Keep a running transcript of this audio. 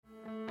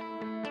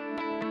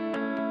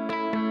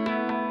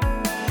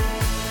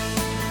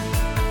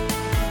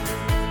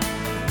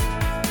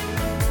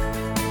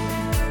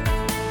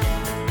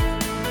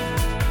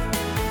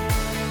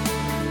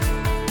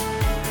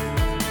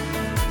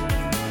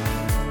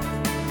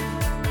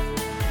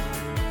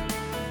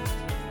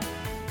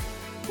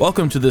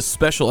Welcome to this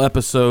special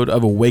episode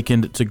of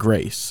Awakened to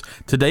Grace.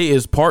 Today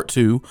is part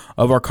 2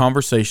 of our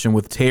conversation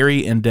with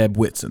Terry and Deb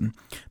Whitson.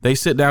 They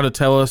sit down to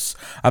tell us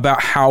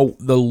about how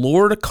the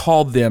Lord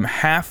called them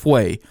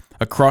halfway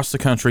across the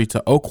country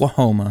to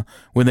Oklahoma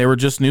when they were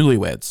just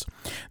newlyweds.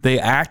 They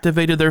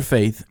activated their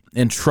faith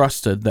and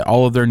trusted that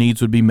all of their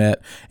needs would be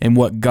met, and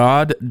what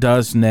God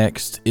does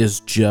next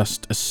is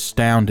just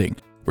astounding.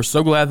 We're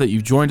so glad that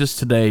you've joined us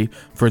today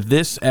for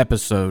this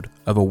episode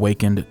of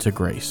Awakened to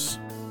Grace.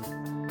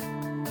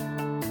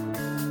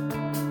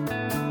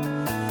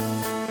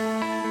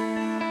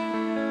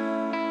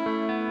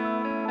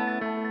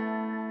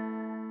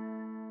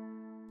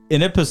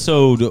 In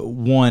episode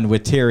 1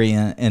 with Terry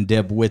and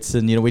Deb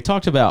Whitson, we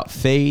talked about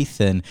faith,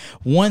 and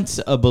once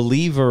a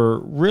believer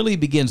really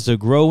begins to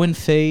grow in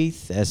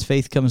faith, as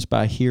faith comes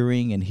by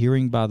hearing and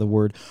hearing by the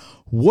word,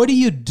 what do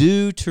you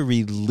do to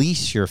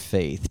release your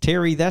faith?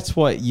 Terry, that's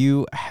what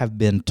you have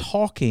been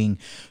talking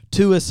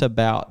to us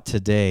about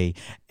today.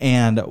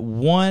 And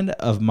one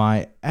of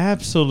my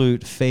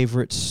absolute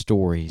favorite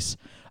stories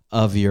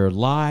of your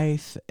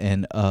life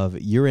and of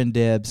your and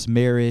Deb's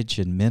marriage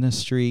and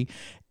ministry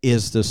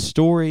is the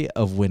story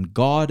of when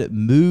God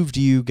moved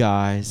you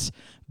guys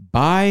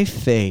by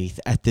faith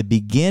at the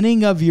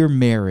beginning of your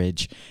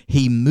marriage.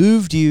 He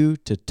moved you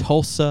to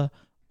Tulsa,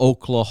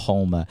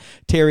 Oklahoma.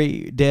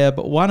 Terry, Deb,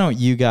 why don't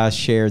you guys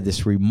share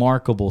this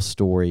remarkable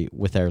story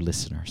with our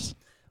listeners?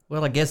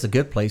 Well, I guess a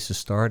good place to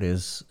start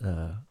is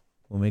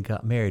when we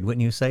got married.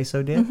 Wouldn't you say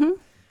so, Deb?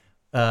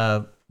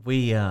 Mm-hmm.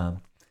 We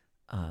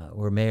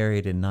were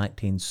married in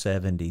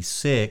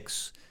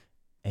 1976,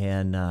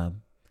 and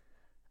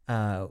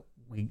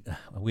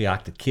we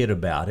like to kid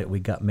about it.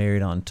 We got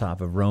married on top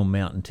of Rome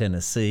Mountain,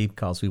 Tennessee,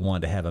 because we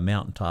wanted to have a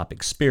mountaintop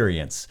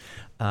experience.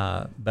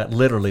 But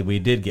literally, we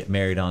did get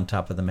married on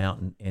top of the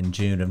mountain in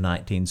June of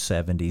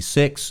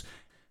 1976.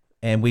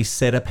 And we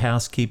set up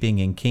housekeeping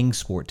in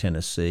Kingsport,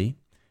 Tennessee,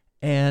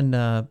 and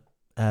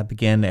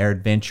began our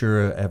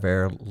adventure of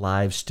our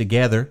lives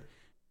together.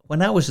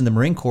 When I was in the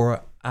Marine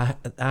Corps,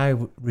 I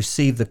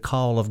received the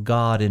call of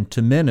God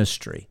into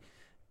ministry.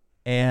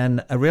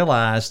 And I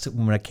realized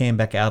when I came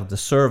back out of the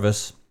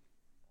service,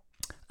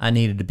 I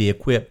needed to be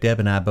equipped. Deb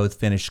and I both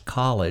finished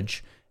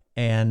college,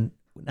 and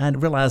I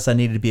realized I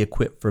needed to be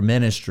equipped for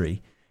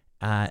ministry.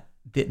 I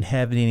didn't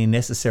have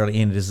necessarily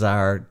any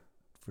desire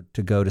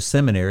to go to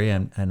seminary,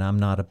 and I'm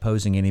not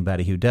opposing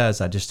anybody who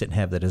does. I just didn't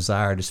have the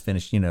desire. Just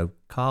finished,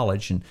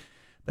 college,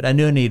 but I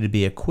knew I needed to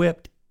be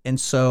equipped. And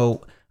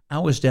so I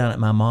was down at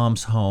my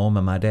mom's home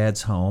and my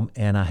dad's home,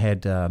 and I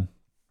had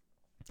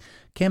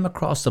came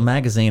across a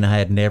magazine I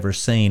had never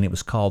seen. It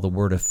was called The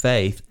Word of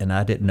Faith, and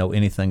I didn't know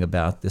anything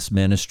about this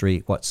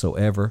ministry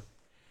whatsoever.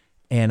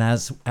 And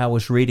as I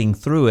was reading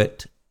through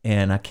it,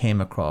 and I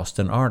came across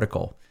an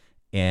article,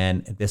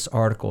 and this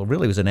article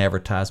really was an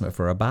advertisement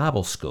for a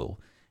Bible school,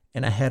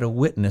 and I had a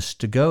witness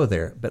to go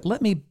there. But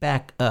let me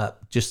back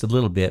up just a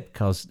little bit,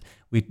 because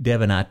Deb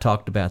and I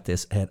talked about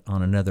this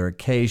on another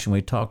occasion.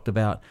 We talked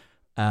about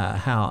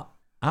how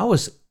I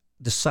was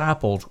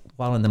discipled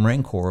while in the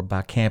Marine Corps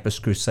by Campus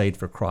Crusade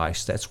for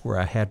Christ. That's where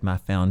I had my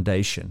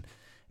foundation.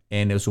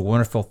 And it was a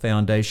wonderful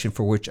foundation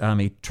for which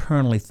I'm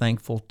eternally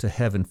thankful to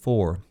heaven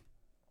for.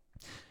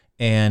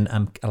 And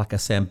I'm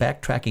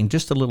backtracking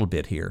just a little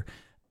bit here.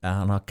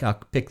 And I'll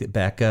pick it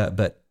back up.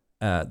 But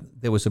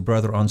there was a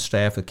brother on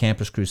staff with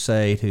Campus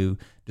Crusade who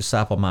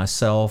discipled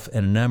myself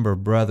and a number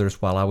of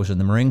brothers while I was in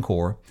the Marine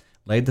Corps,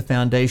 laid the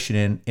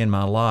foundation in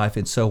my life.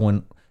 And so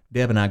when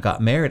Deb and I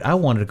got married, I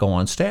wanted to go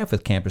on staff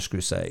with Campus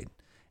Crusade.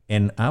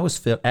 And I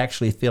was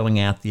actually filling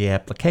out the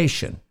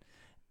application.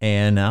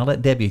 And I'll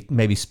let Debbie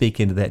maybe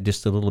speak into that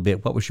just a little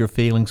bit. What was your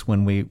feelings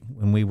when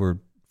we were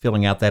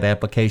filling out that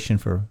application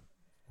for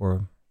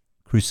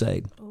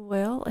Crusade?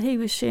 Well, he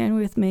was sharing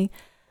with me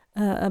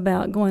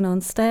about going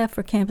on staff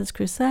for Campus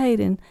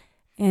Crusade,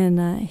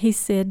 and he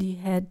said you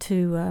had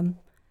to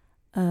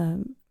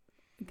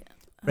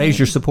raise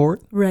your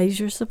support? Raise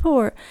your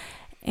support.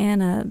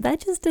 And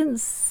that just didn't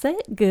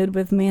sit good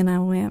with me, and I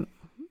went,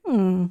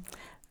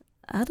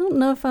 I don't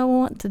know if I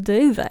want to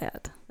do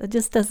that. That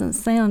just doesn't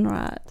sound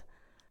right.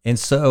 And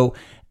so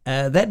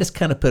that just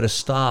kind of put a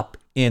stop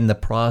in the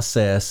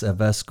process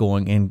of us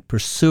going and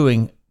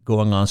pursuing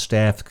going on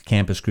staff at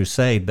Campus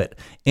Crusade. But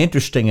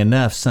interesting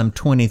enough, some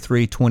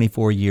 23,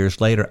 24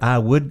 years later, I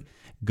would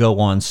go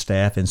on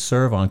staff and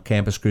serve on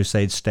Campus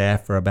Crusade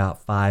staff for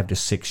about 5 to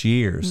 6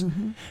 years.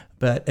 Mm-hmm.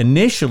 But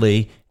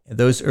initially,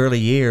 those early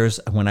years,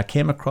 when I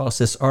came across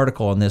this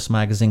article in this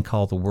magazine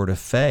called The Word of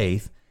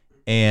Faith,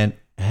 and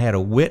I had a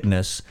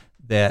witness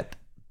that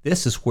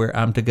this is where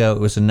I'm to go. It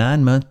was a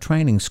 9-month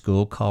training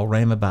school called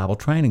Rhema Bible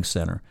Training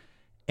Center.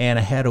 And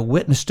I had a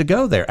witness to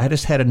go there. I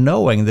just had a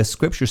knowing. The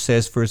scripture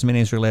says, for as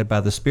many as are led by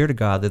the Spirit of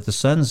God, that the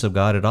sons of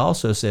God, it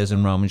also says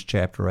in Romans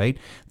chapter 8,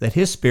 that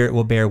his Spirit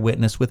will bear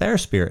witness with our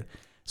spirit.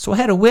 So I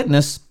had a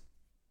witness.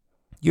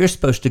 You're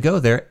supposed to go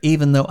there,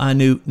 even though I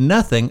knew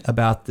nothing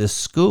about this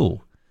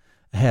school.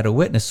 I had a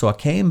witness. So I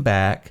came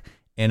back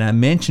and I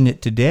mentioned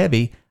it to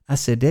Debbie. I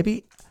said,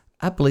 Debbie,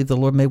 I believe the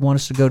Lord may want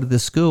us to go to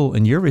this school.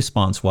 And your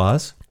response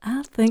was?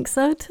 I think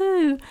so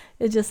too.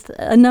 It's just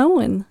a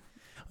knowing.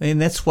 And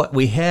that's what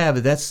we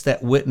have. That's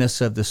that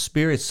witness of the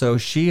Spirit. So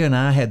she and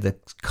I had the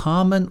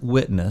common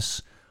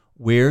witness.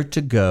 We're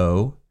to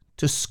go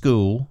to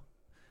school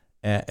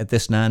at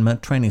this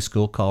 9-month training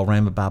school called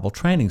Rhema Bible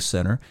Training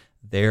Center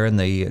there in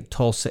the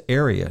Tulsa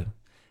area.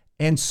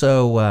 And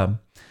so,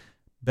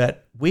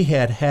 but we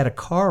had a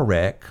car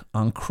wreck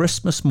on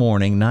Christmas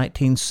morning,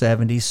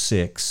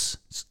 1976.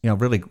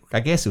 Really, I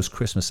guess it was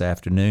Christmas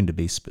afternoon to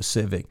be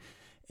specific.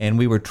 And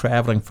we were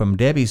traveling from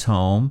Debbie's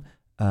home,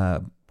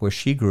 where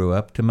she grew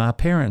up, to my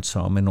parents'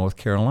 home in North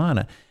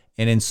Carolina.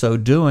 And in so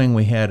doing,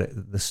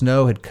 the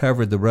snow had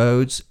covered the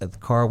roads. The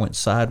car went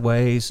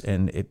sideways,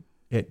 and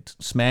it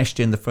smashed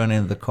in the front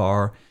end of the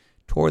car,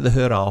 tore the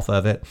hood off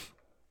of it.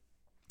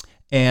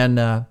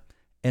 And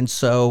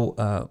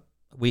so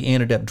we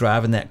ended up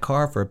driving that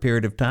car for a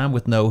period of time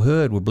with no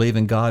hood. We're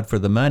believing God for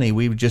the money.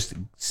 We were just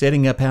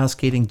setting up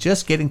housekeeping,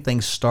 just getting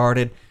things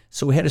started.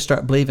 So we had to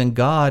start believing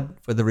God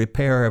for the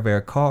repair of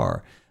our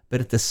car. But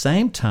at the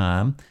same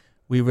time,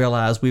 we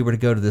realized we were to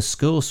go to the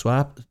school, so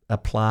I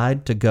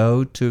applied to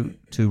go to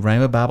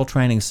Rhema Bible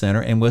Training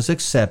Center and was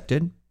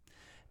accepted.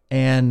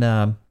 And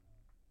but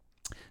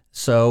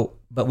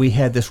we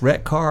had this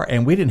wrecked car,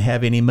 and we didn't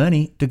have any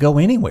money to go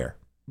anywhere.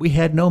 We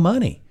had no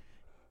money.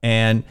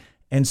 And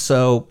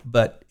so,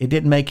 but it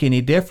didn't make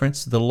any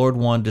difference. The Lord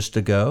wanted us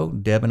to go.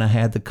 Deb and I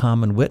had the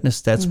common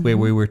witness. That's where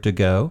we were to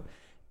go.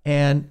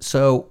 And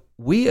so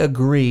we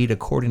agreed,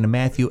 according to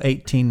Matthew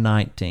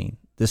 18:19.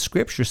 The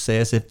scripture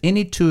says, if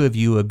any two of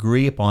you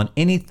agree upon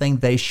anything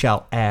they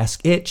shall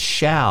ask, it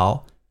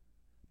shall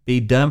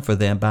be done for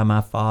them by my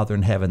Father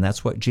in heaven.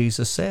 That's what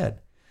Jesus said.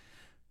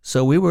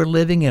 So we were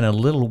living in a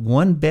little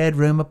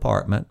 1-bedroom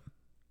apartment,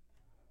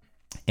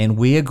 and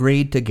we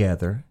agreed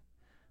together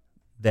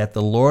that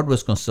the Lord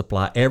was going to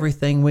supply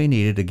everything we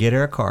needed to get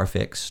our car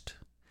fixed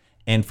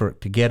and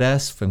to get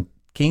us from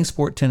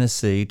Kingsport,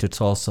 Tennessee to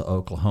Tulsa,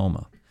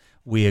 Oklahoma.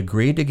 We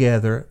agreed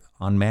together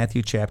on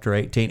Matthew chapter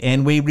 18,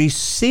 and we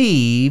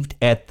received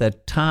at the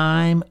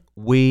time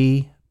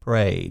we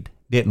prayed,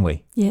 didn't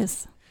we?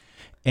 Yes.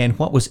 And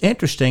what was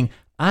interesting,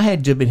 I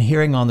had been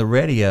hearing on the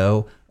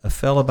radio a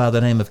fellow by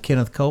the name of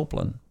Kenneth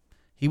Copeland.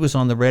 He was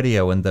on the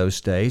radio in those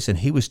days, and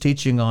he was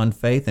teaching on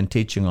faith and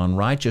teaching on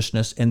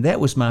righteousness, and that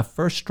was my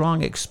first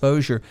strong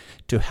exposure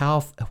to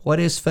what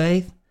is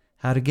faith,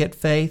 how to get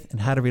faith,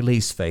 and how to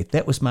release faith.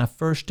 That was my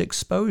first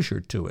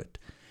exposure to it.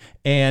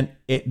 And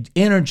it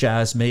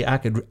energized me.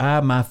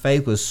 My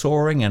faith was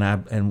soaring,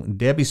 and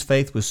Debbie's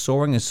faith was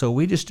soaring, and so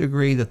we just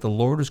agreed that the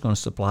Lord was going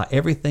to supply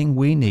everything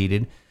we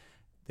needed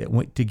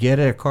to get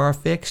our car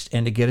fixed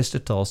and to get us to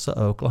Tulsa,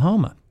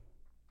 Oklahoma.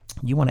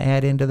 You want to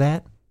add into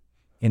that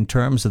in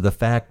terms of the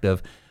fact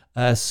of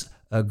us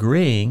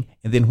agreeing,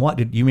 and then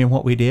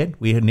what we did?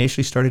 We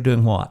initially started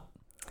doing what?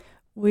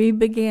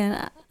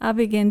 I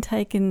began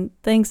taking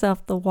things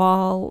off the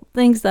wall,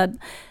 things in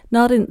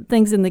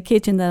the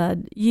kitchen that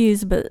I'd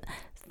use, but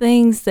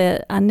things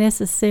that I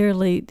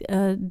necessarily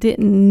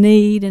didn't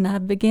need, and I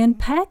began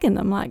packing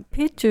them, like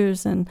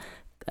pictures and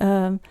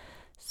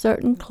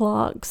certain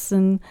clocks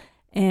and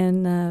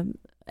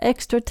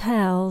extra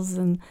towels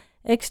and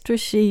extra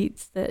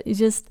sheets that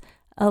just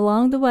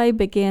along the way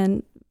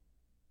began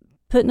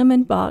putting them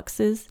in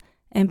boxes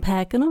and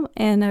packing them,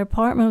 and our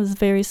apartment was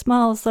very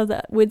small, so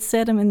that we'd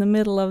set them in the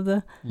middle of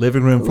the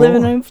living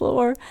room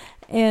floor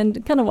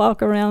and kind of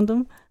walk around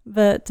them.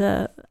 But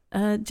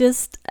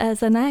just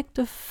as an act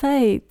of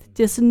faith,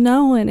 just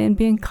knowing and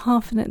being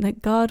confident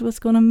that God was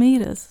going to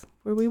meet us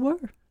where we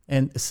were.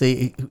 And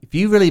see, if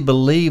you really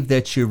believe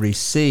that you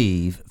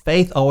receive,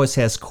 faith always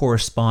has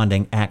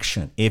corresponding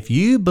action. If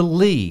you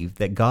believe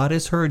that God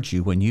has heard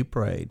you when you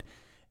prayed,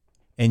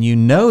 and you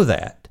know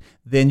that,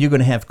 then you're going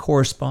to have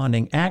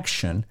corresponding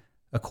action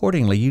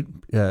accordingly.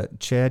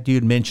 Chad, you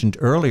had mentioned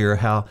earlier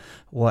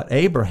what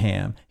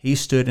Abraham, he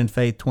stood in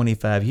faith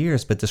 25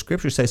 years, but the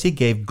scripture says he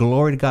gave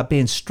glory to God.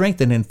 Being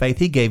strengthened in faith,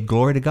 he gave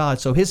glory to God.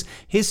 So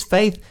his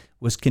faith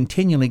was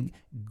continually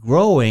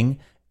growing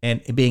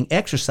and being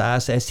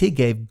exercised as he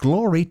gave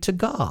glory to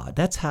God.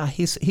 That's how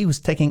he was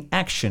taking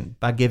action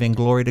by giving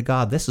glory to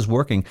God. This is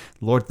working.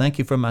 Lord, thank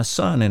you for my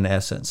son, in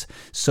essence.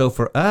 So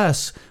for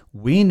us,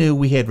 we knew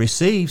we had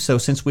received. So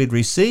since we'd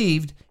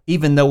received,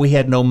 even though we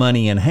had no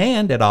money in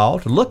hand at all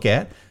to look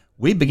at,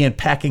 we began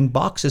packing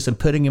boxes and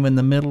putting them in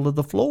the middle of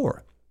the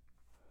floor.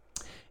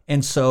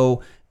 And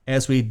so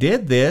as we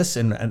did this,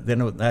 and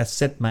then I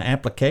sent my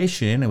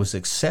application in, it was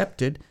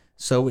accepted.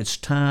 So it's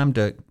time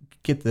to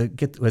get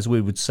as we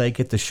would say,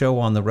 get the show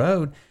on the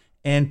road.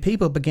 And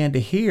people began to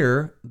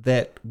hear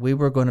that we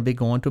were going to be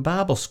going to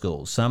Bible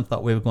school. Some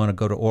thought we were going to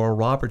go to Oral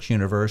Roberts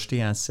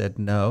University. I said,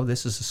 no,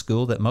 this is a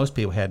school that most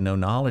people had no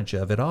knowledge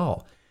of at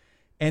all.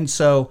 And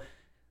so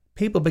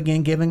people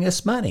began giving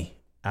us money.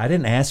 I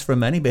didn't ask for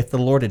money, but if the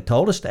Lord had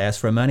told us to ask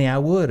for money, I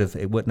would. If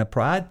it wasn't a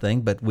pride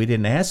thing, but we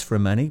didn't ask for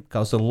money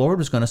because the Lord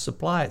was going to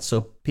supply it.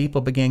 So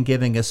people began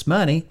giving us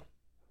money,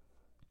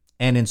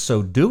 and in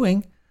so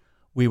doing,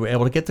 we were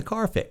able to get the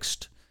car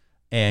fixed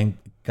and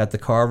got the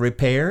car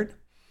repaired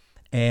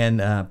and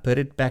put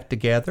it back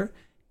together.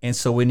 And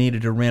so we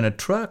needed to rent a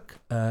truck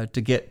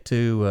to get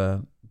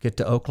to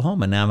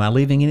Oklahoma. Now, am I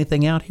leaving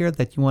anything out here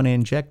that you want to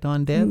inject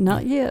on, Deb?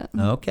 Not yet.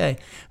 Okay.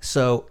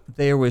 So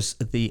there was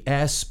the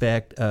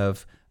aspect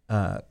of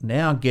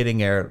now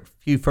getting our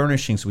few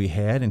furnishings we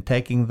had and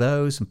taking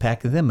those and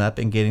packing them up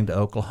and getting to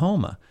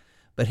Oklahoma.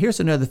 But here's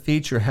another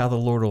feature how the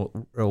Lord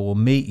will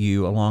meet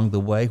you along the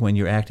way when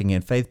you're acting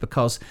in faith,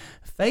 because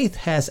faith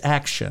has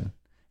action.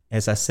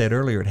 As I said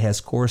earlier, it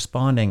has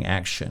corresponding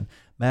action.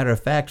 Matter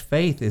of fact,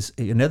 faith is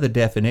another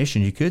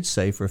definition you could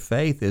say for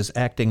faith is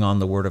acting on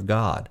the Word of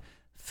God.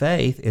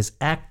 Faith is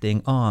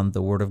acting on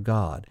the Word of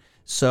God.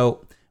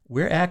 So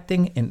we're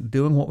acting and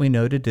doing what we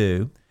know to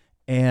do,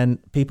 and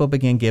people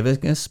began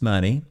giving us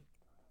money,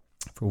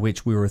 for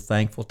which we were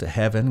thankful to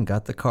heaven and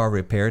got the car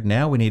repaired.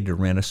 Now we needed to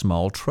rent a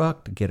small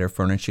truck to get our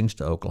furnishings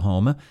to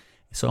Oklahoma.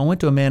 So I went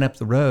to a man up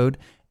the road,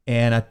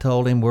 and I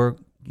told him,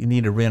 you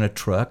need to rent a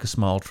truck, a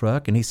small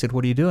truck. And he said,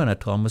 what are you doing? I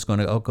told him I was going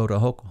to go to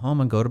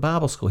Oklahoma and go to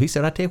Bible school. He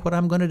said, I tell you what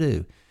I'm going to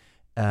do.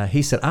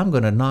 He said, I'm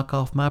going to knock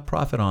off my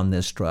profit on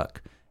this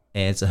truck.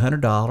 And it's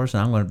 $100,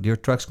 and your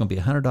truck's going to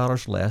be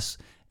 $100 less,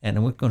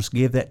 and we're going to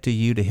give that to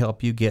you to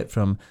help you get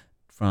from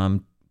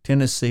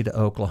Tennessee to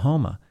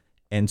Oklahoma.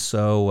 And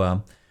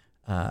so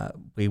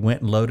we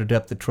went and loaded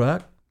up the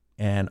truck,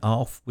 and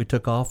we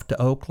took off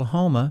to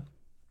Oklahoma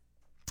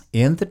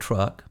in the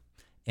truck,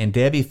 and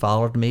Debbie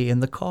followed me in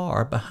the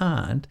car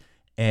behind.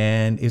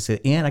 And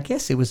I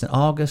guess it was in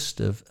August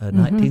of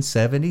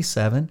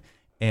 1977,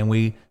 and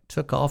we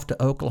took off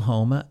to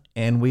Oklahoma,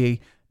 and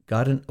we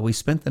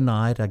spent the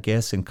night, I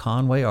guess, in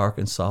Conway,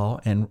 Arkansas,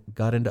 and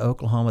got into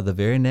Oklahoma the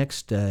very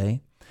next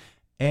day.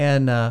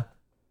 And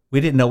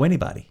we didn't know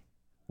anybody.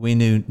 We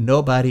knew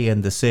nobody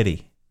in the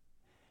city.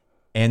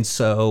 And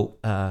so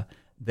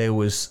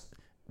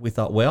we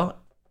thought, well,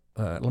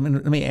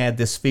 let me add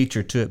this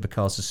feature to it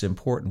because it's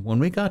important. When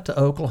we got to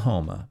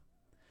Oklahoma,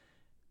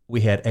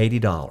 we had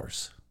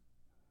 $80,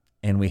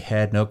 and we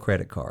had no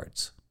credit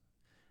cards.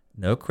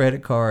 No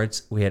credit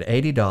cards. We had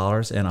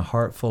 $80 and a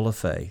heart full of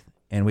faith.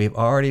 And we've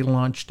already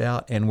launched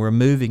out, and we're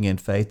moving in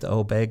faith to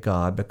obey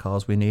God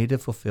because we need to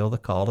fulfill the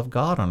call of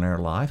God on our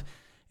life.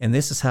 And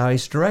this is how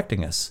He's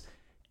directing us.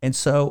 And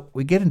so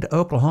we get into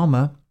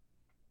Oklahoma,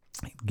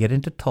 get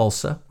into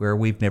Tulsa, where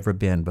we've never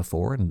been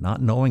before, and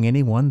not knowing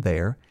anyone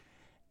there.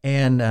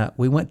 And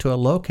we went to a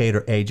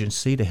locator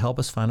agency to help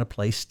us find a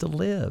place to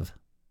live.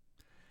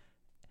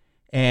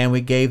 And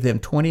we gave them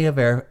 20 of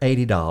our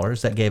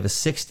 $80. That gave us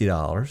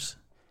 $60.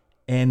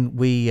 And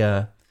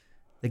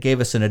they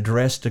gave us an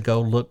address to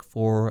go look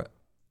for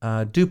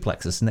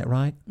duplexes. Isn't that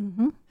right?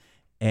 Mm-hmm.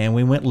 And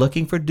we went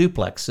looking for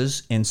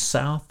duplexes in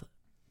South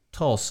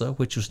Tulsa,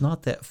 which was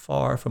not that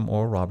far from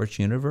Oral Roberts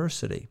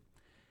University.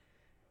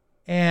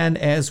 And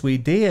as we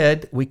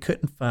did, we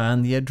couldn't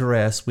find the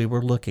address we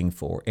were looking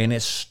for. And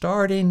it's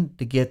starting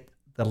to get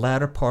the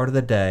latter part of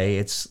the day.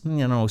 It's,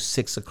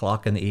 6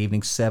 o'clock in the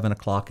evening, 7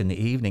 o'clock in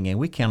the evening, and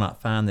we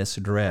cannot find this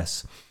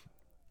address.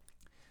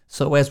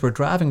 So as we're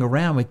driving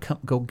around, we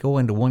go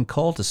into one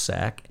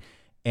cul-de-sac,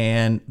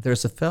 and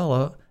there's a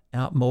fellow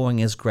out mowing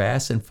his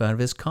grass in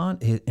front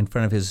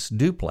of his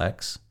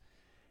duplex.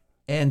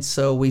 And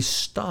so we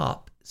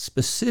stop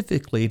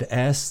specifically to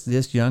ask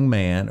this young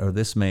man or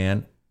this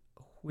man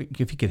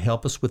if he could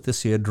help us with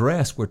this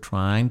address we're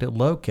trying to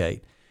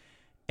locate.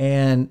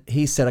 And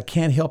he said, I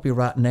can't help you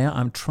right now.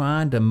 I'm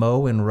trying to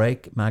mow and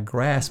rake my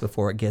grass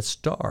before it gets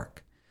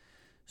dark.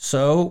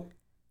 So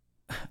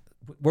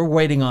we're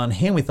waiting on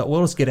him. We thought,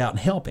 well, let's get out and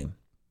help him.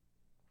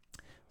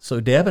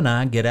 So Deb and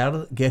I get out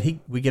of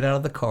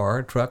the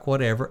car, truck,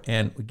 whatever,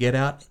 and we get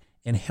out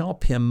and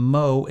help him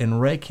mow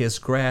and rake his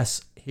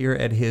grass here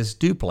at his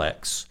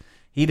duplex.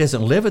 He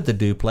doesn't live at the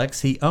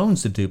duplex. He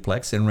owns the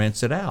duplex and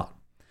rents it out.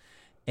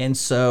 And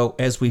so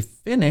as we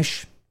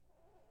finish,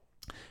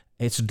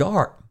 it's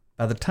dark.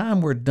 By the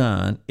time we're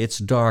done, it's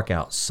dark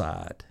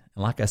outside.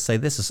 And like I say,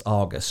 this is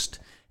August.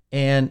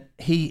 And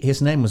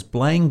his name was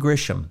Blaine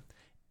Grisham.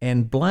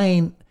 And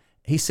Blaine,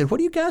 he said, what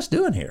are you guys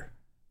doing here?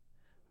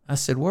 I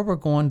said, well, we're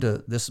going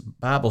to this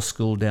Bible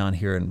school down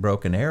here in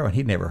Broken Arrow. And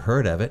he'd never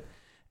heard of it.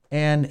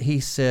 And he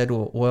said,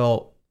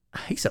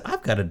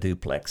 I've got a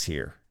duplex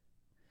here.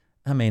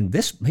 I mean,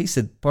 he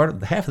said,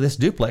 half of this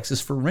duplex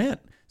is for rent.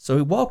 So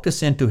he walked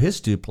us into his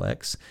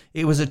duplex.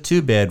 It was a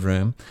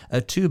 2-bedroom, a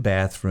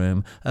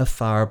 2-bathroom, a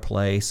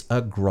fireplace,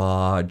 a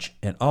garage,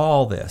 and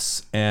all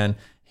this. And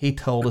he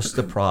told us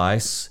the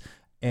price.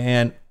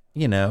 And, I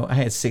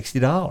had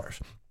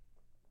 $60.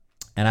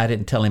 And I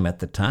didn't tell him at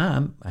the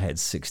time I had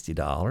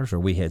 $60 or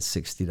we had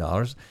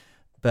 $60.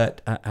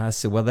 But I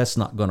said, well, that's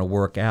not going to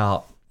work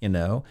out,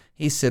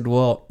 He said,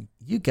 well,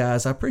 you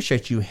guys, I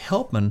appreciate you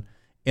helping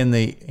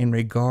in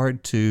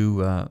regard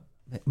to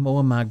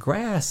mowing my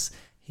grass.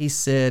 He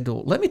said,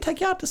 well, let me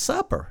take you out to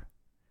supper.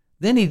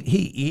 Then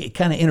he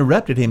kind of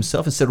interrupted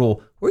himself and said,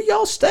 well, where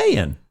y'all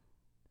staying?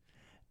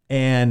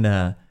 And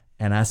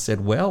I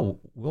said, well,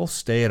 we'll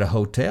stay at a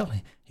hotel.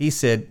 He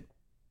said,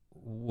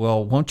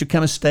 well, won't you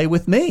come and stay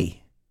with me?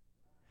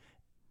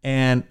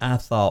 And I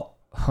thought,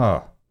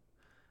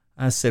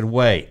 I said,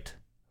 wait,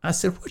 I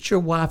said, what's your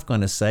wife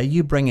going to say?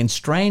 You bringing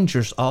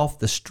strangers off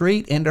the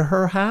street into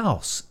her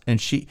house? And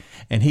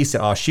he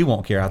said, oh, she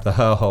won't care. I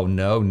thought, oh,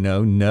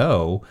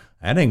 no.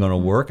 That ain't going to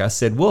work. I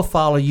said, we'll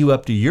follow you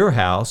up to your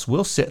house.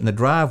 We'll sit in the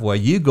driveway.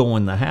 You go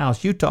in the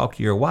house. You talk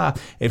to your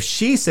wife. If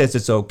she says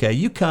it's okay,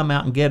 you come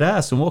out and get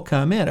us and we'll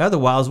come in.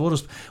 Otherwise,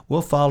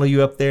 we'll follow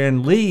you up there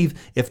and leave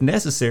if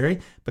necessary,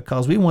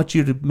 because we want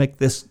you to make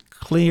this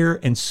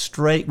clear and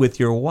straight with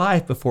your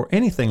wife before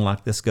anything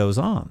like this goes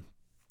on.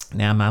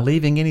 Now, am I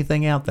leaving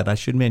anything out that I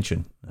should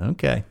mention?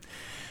 Okay.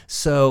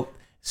 So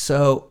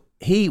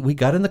we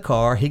got in the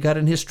car, he got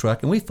in his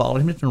truck, and we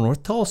followed him to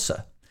North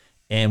Tulsa.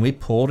 And we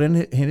pulled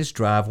in his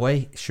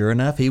driveway. Sure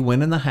enough, he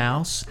went in the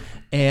house,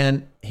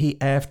 and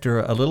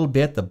after a little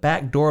bit, the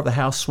back door of the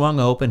house swung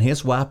open.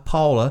 His wife,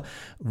 Paula,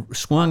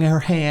 swung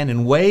her hand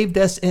and waved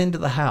us into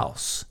the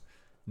house.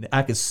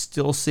 I could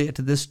still see it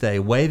to this day,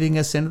 waving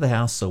us into the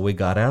house. So we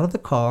got out of the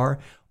car,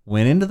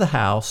 went into the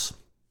house,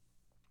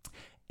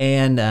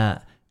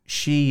 and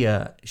she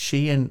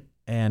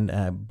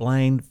and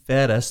Blaine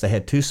fed us. They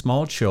had 2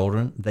 small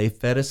children. They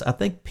fed us, I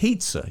think,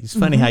 pizza. It's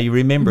funny how you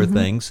remember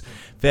things.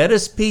 Fed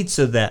us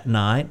pizza that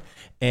night,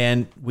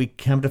 and we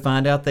come to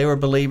find out they were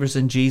believers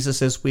in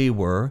Jesus as we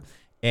were,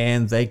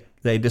 and they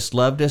just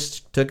loved us,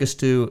 took us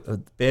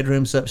to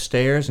bedrooms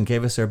upstairs and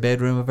gave us our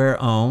bedroom of our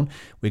own.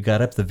 We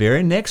got up the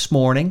very next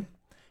morning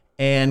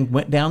and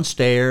went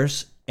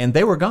downstairs, and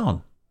they were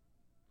gone.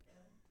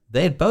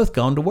 They had both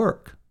gone to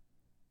work.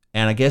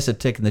 And I guess had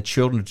taken the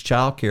children to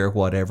childcare or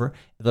whatever.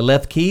 They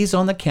left keys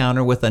on the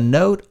counter with a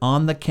note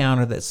on the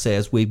counter that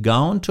says, we've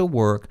gone to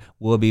work.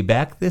 We'll be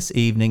back this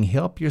evening.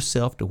 Help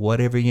yourself to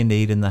whatever you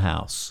need in the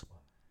house.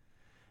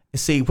 You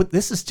see,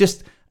 this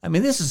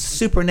is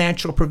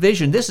supernatural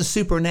provision. This is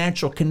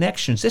supernatural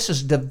connections. This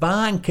is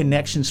divine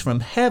connections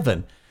from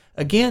heaven.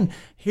 Again,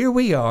 here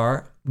we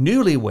are,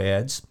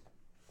 newlyweds,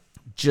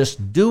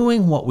 just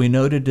doing what we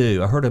know to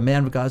do. I heard a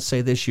man of God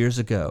say this years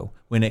ago.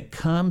 When it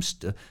comes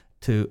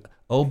to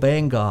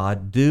obeying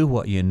God, do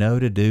what you know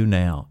to do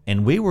now.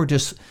 And we were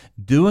just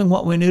doing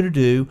what we knew to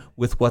do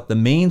with what the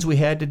means we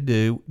had to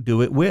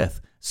do it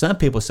with. Some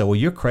people say, well,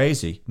 you're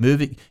crazy.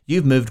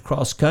 You've moved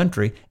cross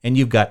country and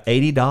you've got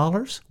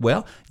 $80?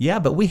 Well, yeah,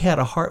 but we had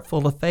a heart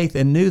full of faith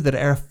and knew that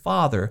our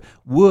Father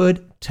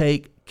would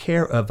take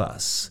care of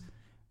us.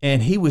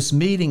 And he was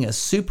meeting us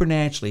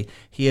supernaturally.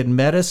 He had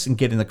met us in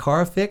getting the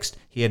car fixed.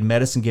 He had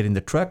met us in getting the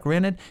truck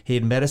rented. He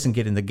had met us in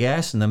getting the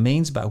gas and the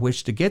means by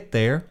which to get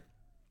there.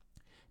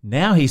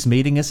 Now he's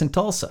meeting us in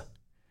Tulsa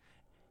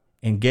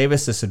and gave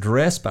us this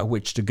address by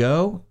which to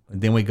go.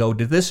 And then we go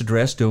to this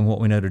address doing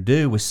what we know to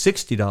do with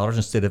 $60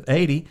 instead of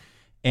 $80.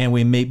 And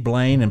we meet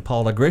Blaine and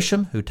Paula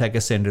Grisham, who take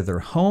us into their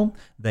home.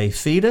 They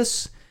feed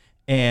us.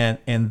 And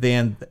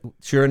then,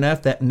 sure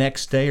enough, that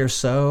next day or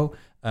so,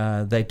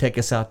 they take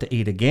us out to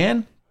eat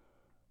again.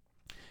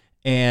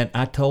 And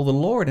I told the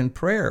Lord in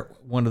prayer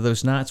one of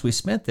those nights we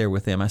spent there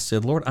with him, I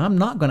said, Lord, I'm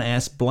not going to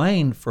ask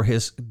Blaine for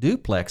his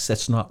duplex.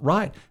 That's not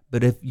right.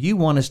 But if you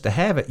want us to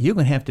have it, you're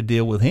going to have to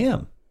deal with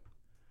him.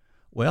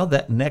 Well,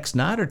 that next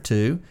night or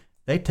two,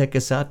 they take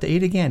us out to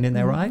eat again. Isn't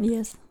that right?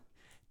 Yes.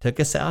 Took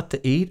us out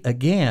to eat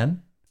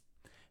again.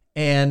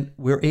 And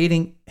we're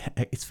eating,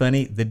 it's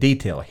funny, the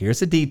detail. Here's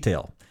the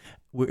detail.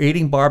 We're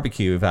eating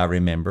barbecue, if I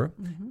remember.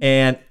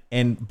 Mm-hmm.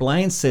 And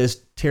Blaine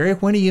says, Terry,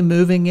 when are you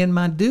moving in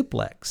my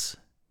duplex?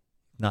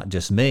 Not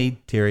just me,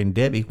 Terry and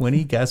Debbie, when are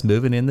you guys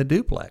moving in the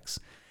duplex?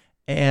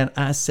 And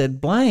I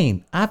said,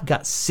 Blaine, I've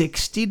got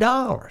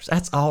 $60.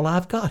 That's all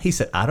I've got. He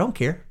said, I don't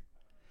care.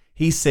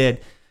 He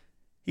said,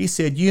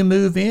 you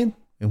move in,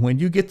 and when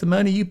you get the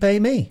money, you pay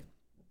me.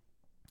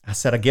 I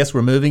said, I guess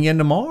we're moving in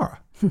tomorrow.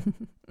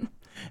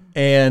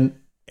 And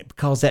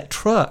because that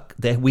truck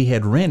that we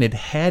had rented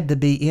had to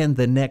be in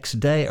the next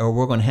day, or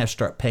we're going to have to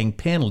start paying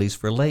penalties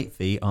for late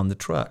fee on the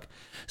truck.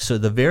 So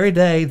the very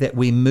day that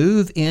we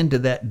move into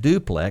that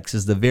duplex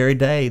is the very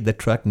day the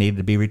truck needed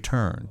to be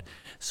returned.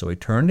 So we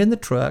turned in the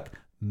truck,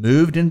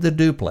 moved into the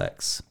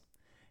duplex.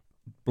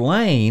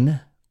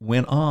 Blaine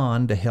went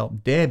on to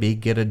help Debbie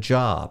get a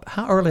job.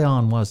 How early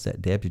on was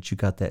that, Deb, that you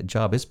got that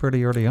job? It's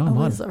pretty early on,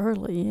 wasn't it? It was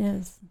early,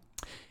 yes.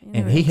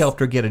 And he helped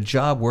her get a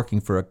job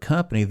working for a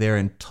company there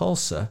in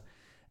Tulsa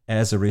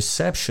as a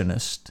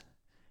receptionist.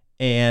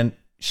 And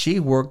she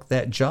worked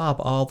that job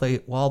all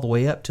the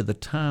way up to the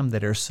time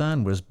that her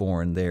son was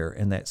born there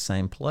in that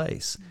same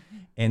place.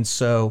 Mm-hmm. And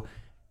so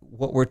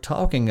what we're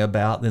talking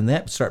about, then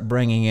that started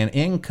bringing in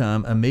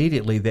income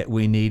immediately that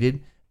we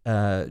needed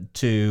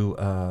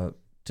to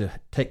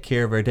take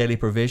care of our daily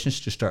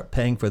provisions, to start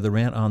paying for the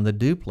rent on the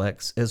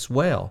duplex as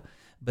well.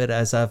 But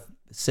as I've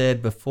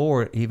said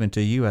before, even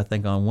to you, I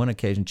think on one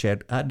occasion,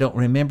 Chad, I don't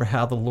remember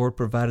how the Lord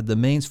provided the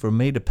means for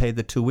me to pay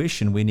the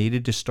tuition we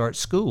needed to start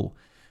school,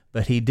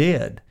 but he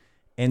did.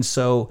 And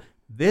so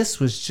this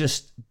was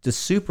just the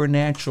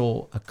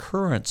supernatural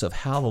occurrence of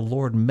how the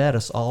Lord met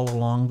us all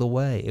along the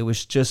way. It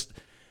was just,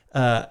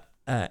 of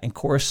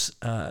course,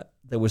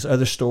 there was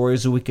other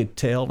stories that we could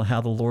tell on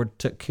how the Lord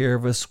took care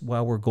of us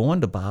while we're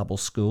going to Bible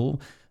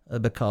school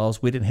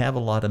because we didn't have a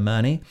lot of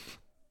money.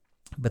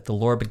 But the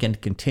Lord began to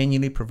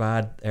continually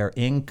provide our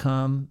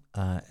income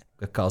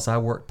because I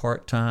worked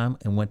part-time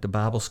and went to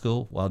Bible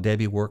school while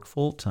Debbie worked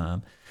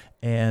full-time.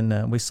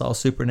 And we saw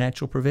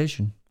supernatural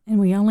provision. And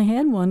we only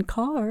had one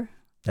car.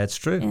 That's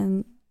true.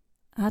 And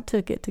I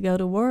took it to go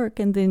to work,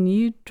 and then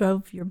you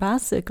drove your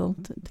bicycle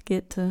to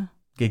get to...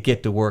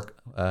 Get to work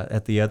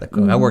at the other.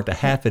 I worked a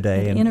half a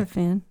day. At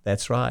Interfin.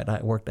 That's right.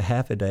 I worked a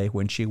half a day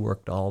when she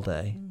worked all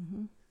day.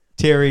 Mm-hmm.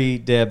 Terry,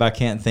 Deb, I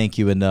can't thank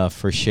you enough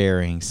for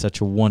sharing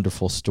such a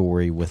wonderful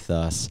story with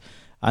us.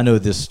 I know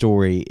this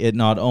story, it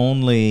not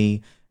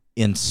only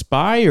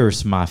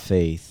inspires my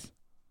faith,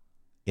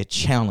 it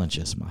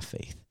challenges my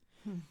faith.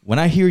 When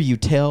I hear you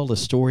tell a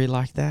story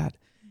like that,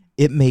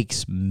 it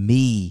makes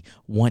me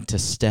want to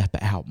step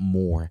out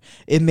more.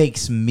 It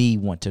makes me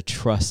want to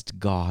trust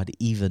God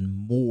even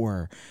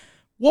more.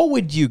 What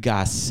would you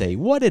guys say?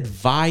 What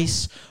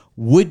advice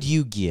would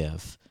you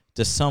give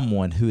to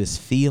someone who is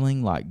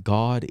feeling like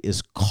God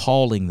is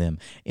calling them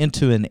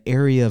into an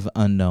area of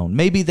unknown?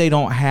 Maybe they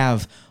don't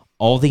have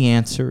all the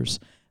answers.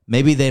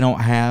 Maybe they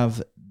don't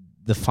have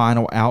the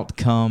final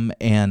outcome,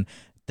 and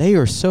they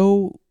are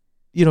so,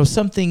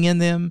 something in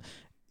them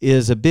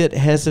is a bit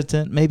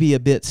hesitant, maybe a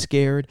bit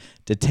scared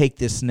to take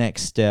this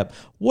next step.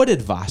 What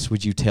advice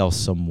would you tell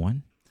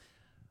someone?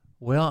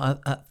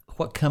 Well,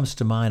 what comes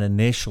to mind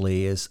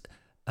initially is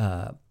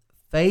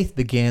faith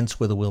begins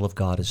where the will of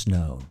God is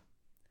known.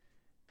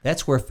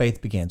 That's where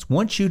faith begins.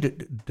 Once you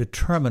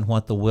determine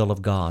what the will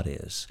of God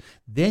is,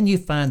 then you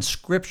find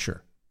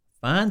Scripture.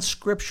 Find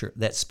Scripture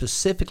that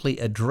specifically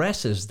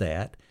addresses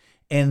that,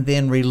 and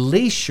then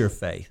release your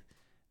faith.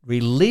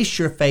 Release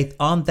your faith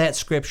on that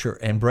Scripture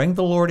and bring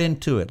the Lord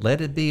into it. Let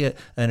it be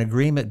an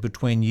agreement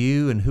between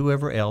you and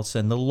whoever else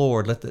and the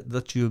Lord.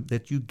 Let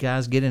you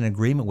guys get in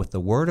agreement with the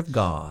Word of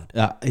God.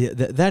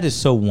 That is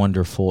so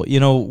wonderful.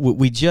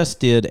 We just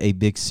did a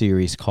big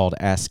series called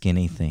Ask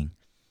Anything,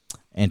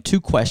 and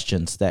 2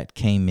 questions that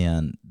came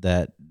in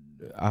that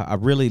I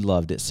really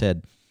loved. It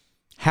said,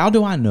 how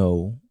do I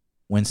know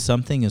when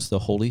something is the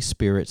Holy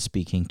Spirit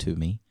speaking to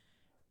me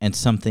and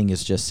something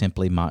is just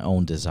simply my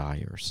own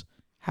desires?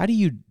 How do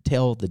you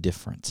tell the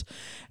difference?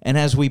 And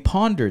as we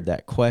pondered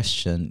that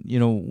question,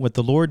 what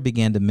the Lord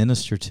began to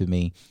minister to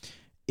me,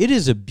 it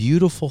is a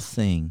beautiful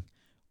thing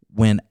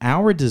when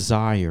our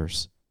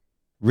desires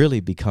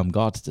really become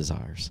God's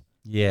desires.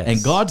 Yes.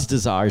 And God's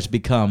desires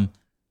become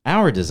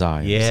our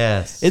desires.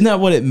 Yes. Isn't that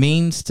what it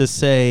means to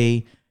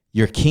say,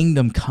 your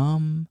kingdom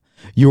come,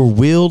 your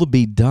will to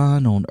be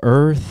done on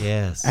earth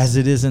as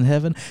it is in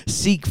heaven?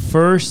 Seek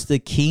first the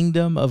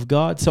kingdom of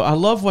God. So I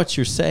love what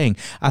you're saying.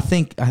 I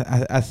think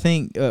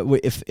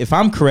if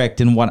I'm correct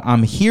in what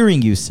I'm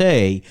hearing you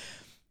say,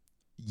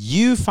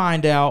 you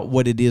find out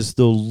what it is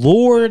the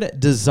Lord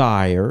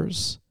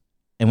desires,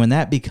 and when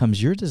that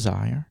becomes your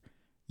desire,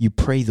 you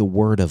pray the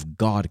word of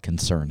God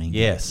concerning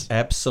Yes, it.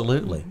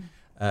 Absolutely.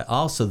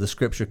 Also, the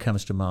Scripture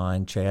comes to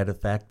mind, Chad. In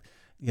fact,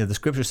 the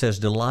Scripture says,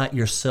 delight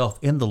yourself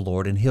in the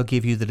Lord, and He'll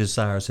give you the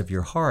desires of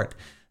your heart.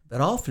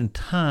 But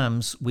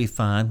oftentimes we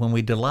find when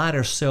we delight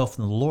ourselves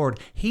in the Lord,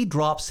 He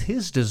drops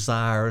His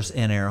desires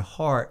in our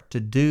heart to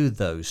do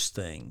those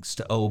things,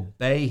 to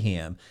obey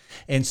Him.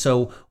 And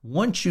so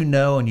once you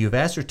know and you've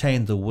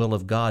ascertained the will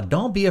of God,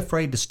 don't be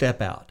afraid to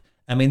step out.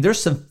 I mean,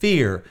 there's some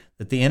fear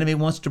that the enemy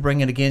wants to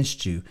bring it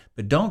against you,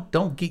 but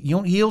don't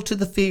yield to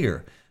the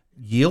fear.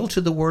 Yield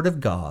to the Word of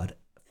God.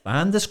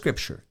 Find the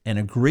Scripture and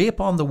agree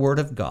upon the Word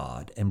of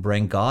God and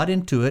bring God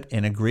into it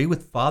and agree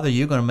with Father,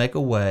 you're going to make a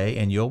way,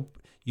 and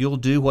you'll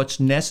do what's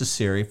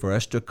necessary for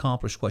us to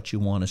accomplish what you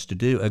want us to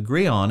do.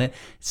 Agree on it.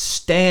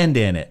 Stand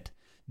in it.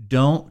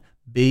 Don't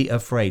be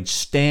afraid.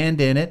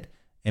 Stand in it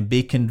and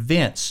be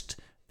convinced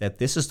that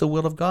this is the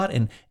will of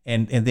God,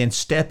 and then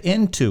step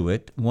into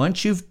it.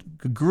 Once you've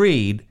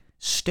agreed,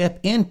 step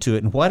into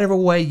it in whatever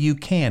way you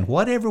can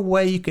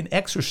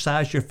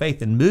exercise your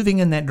faith in moving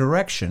in that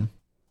direction.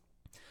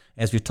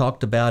 As we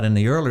talked about in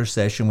the earlier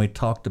session, we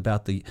talked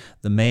about the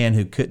man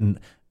who couldn't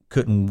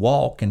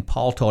walk, and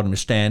Paul told him to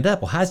stand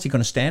up. Well, how's he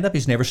going to stand up?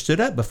 He's never stood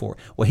up before.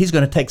 Well, he's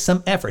going to take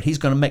some effort. He's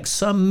going to make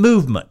some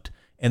movement,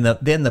 and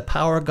then the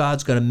power of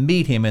God's going to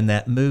meet him in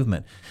that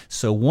movement.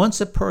 So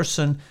once a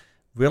person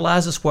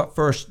realizes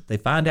they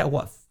find out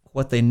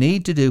what they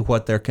need to do,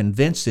 what they're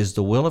convinced is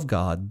the will of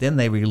God, then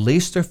they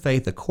release their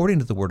faith according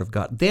to the Word of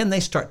God. Then they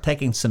start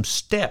taking some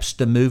steps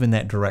to move in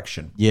that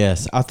direction.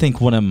 Yes, I think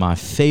one of my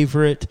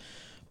favorite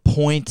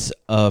points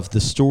of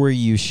the story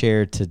you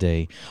shared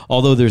today,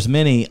 although there's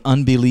many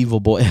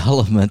unbelievable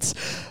elements,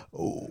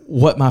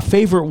 what my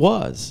favorite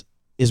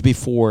is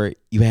before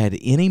you had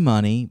any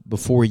money,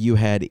 before you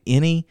had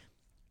any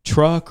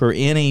truck or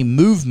any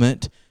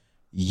movement,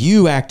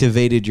 you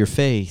activated your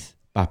faith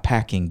by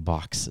packing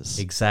boxes.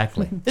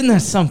 Exactly. Isn't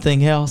that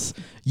something else?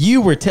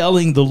 You were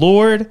telling the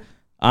Lord,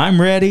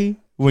 I'm ready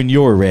when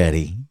you're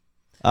ready.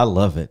 I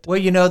love it. Well,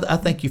 I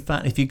think you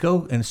find if you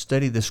go and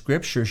study the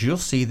Scriptures, you'll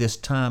see this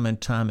time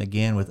and time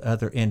again with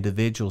other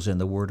individuals in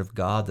the Word of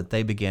God that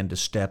they begin to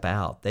step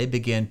out. They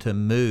begin to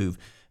move.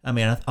 I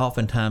mean,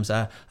 oftentimes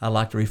I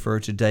like to refer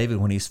to David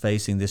when he's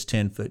facing this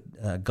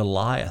 10-foot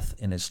Goliath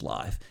in his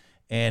life.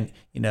 And,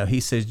 he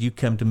says, you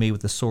come to me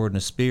with a sword and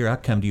a spear, I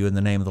come to you in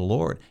the name of the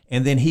Lord.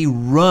 And then he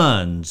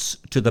runs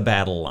to the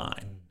battle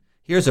line.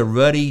 Here's a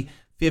ruddy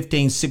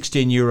 15,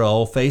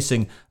 16-year-old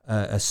facing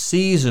a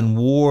seasoned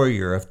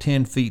warrior of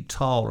 10 feet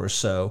tall or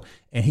so,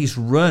 and he's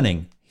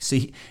running.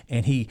 See,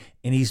 and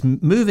he's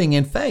moving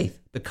in faith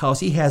because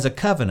he has a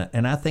covenant.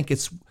 And I think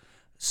it's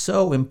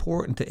so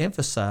important to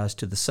emphasize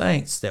to the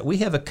saints that we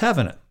have a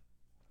covenant,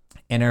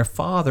 and our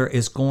Father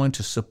is going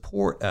to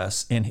support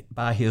us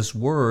by His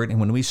word. And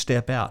when we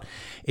step out,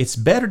 it's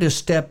better to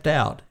step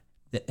out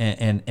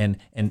and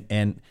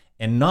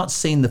not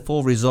seen the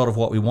full result of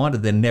what we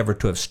wanted than never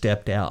to have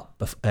stepped out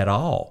at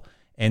all.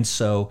 And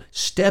so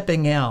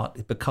stepping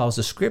out, because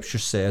the Scripture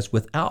says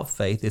without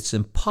faith it's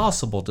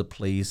impossible to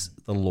please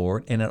the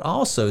Lord. And it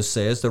also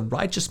says the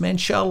righteous man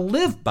shall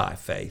live by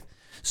faith.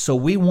 So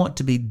we want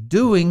to be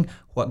doing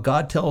what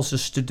God tells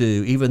us to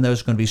do, even though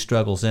there's going to be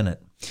struggles in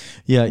it.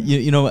 Yeah,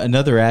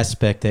 another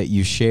aspect that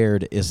you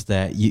shared is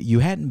that you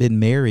hadn't been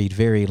married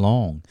very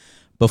long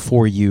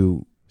before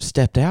you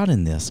stepped out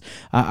in this.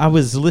 I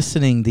was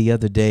listening the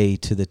other day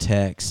to the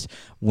text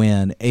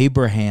when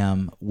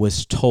Abraham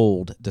was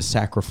told to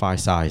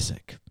sacrifice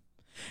Isaac.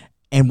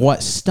 And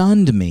what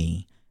stunned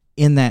me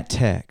in that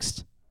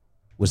text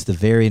was the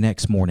very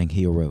next morning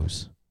he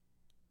arose.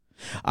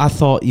 I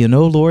thought,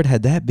 Lord,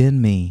 had that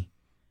been me,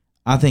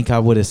 I think I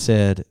would have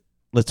said,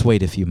 let's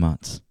wait a few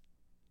months.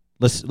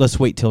 Let's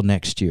wait till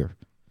next year.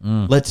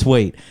 Let's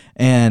wait.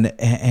 And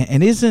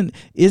isn't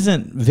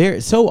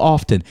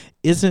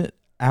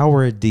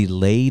our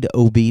delayed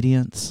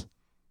obedience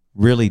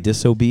really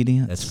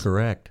disobedience? That's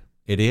correct.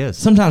 It is.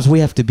 Sometimes we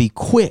have to be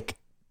quick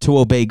to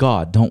obey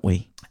God, don't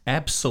we?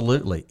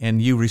 Absolutely. And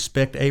you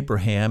respect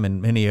Abraham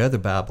and many other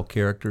Bible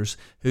characters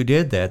who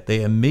did that.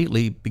 They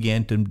immediately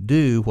began to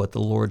do what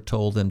the Lord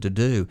told them to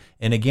do.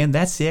 And again,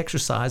 that's the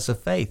exercise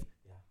of faith.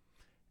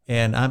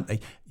 And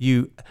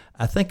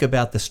I think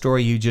about the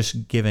story you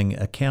just giving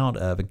account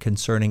of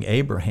concerning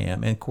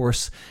Abraham. And of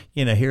course,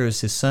 here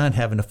is his son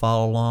having to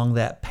follow along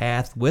that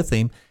path with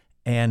him.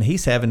 And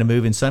he's having to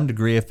move in some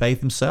degree of faith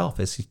himself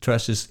as he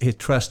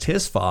trusts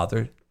his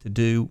father to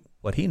do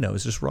what he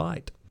knows is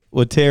right.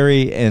 Well,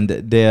 Terry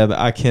and Deb,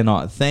 I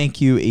cannot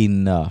thank you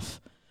enough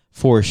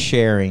for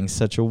sharing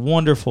such a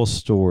wonderful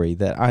story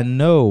that I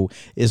know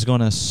is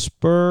going to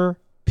spur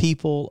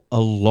people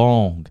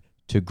along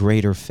to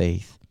greater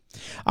faith.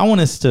 I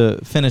want us to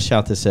finish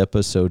out this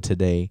episode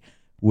today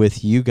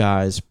with you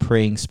guys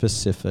praying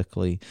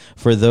specifically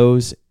for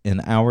those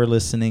in our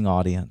listening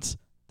audience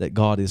that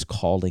God is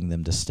calling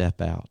them to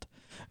step out.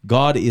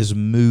 God is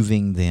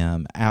moving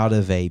them out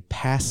of a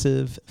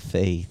passive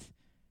faith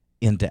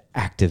into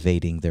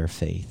activating their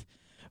faith.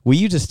 Will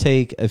you just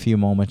take a few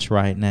moments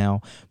right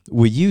now?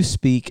 Will you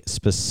speak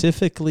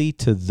specifically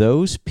to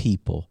those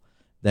people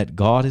that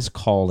God is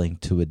calling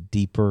to a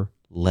deeper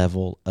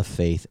level of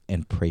faith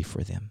and pray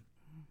for them?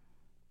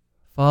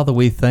 Father,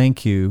 we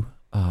thank you,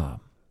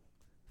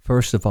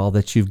 first of all,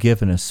 that you've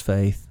given us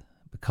faith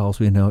because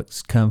we know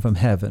it's come from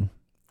heaven.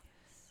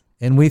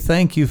 And we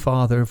thank you,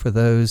 Father, for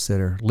those that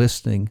are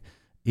listening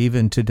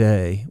even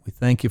today. We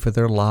thank you for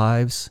their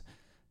lives.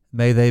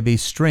 May they be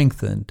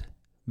strengthened.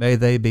 May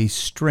they be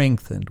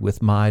strengthened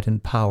with might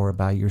and power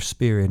by your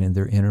Spirit in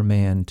their inner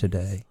man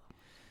today.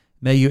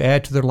 May you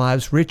add to their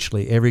lives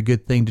richly every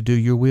good thing to do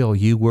your will,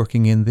 you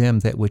working in them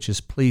that which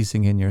is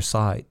pleasing in your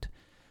sight.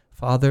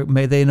 Father,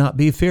 may they not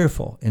be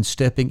fearful in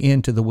stepping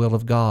into the will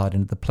of God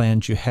and the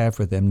plans you have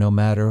for them, no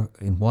matter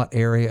in what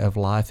area of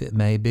life it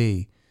may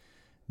be.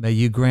 May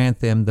you grant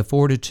them the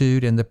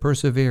fortitude and the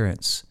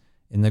perseverance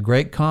in the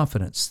great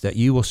confidence that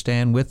you will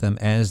stand with them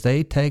as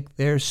they take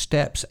their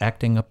steps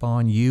acting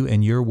upon you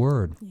and your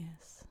word.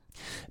 Yes.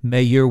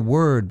 May your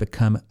word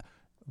become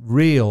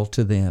real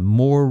to them,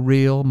 more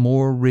real,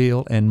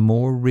 and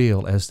more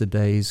real as the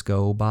days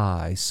go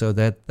by, so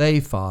that they,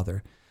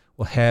 Father,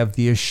 will have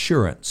the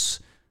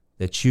assurance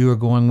that you are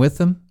going with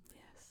them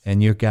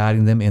and you're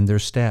guiding them in their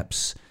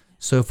steps.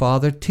 So,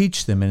 Father,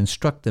 teach them and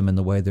instruct them in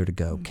the way they're to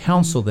go.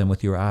 Counsel them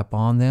with your eye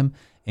upon them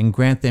and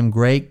grant them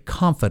great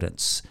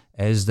confidence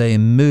as they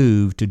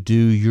move to do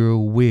your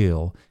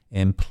will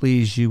and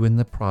please you in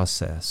the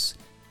process.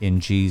 In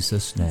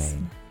Jesus'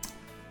 name,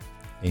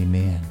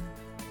 amen.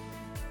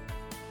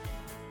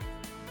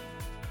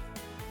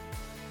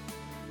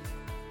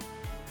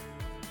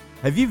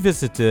 Have you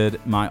visited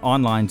my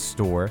online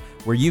store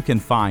where you can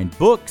find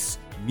books,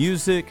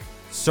 music,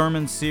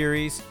 sermon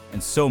series,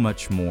 and so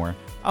much more?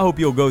 I hope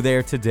you'll go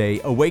there today,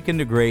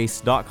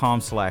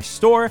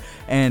 awakentograce.com/store,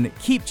 and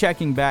keep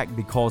checking back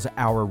because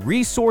our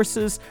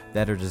resources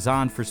that are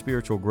designed for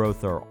spiritual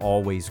growth are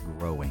always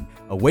growing.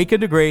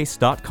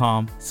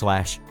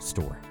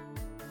 awakentograce.com/store.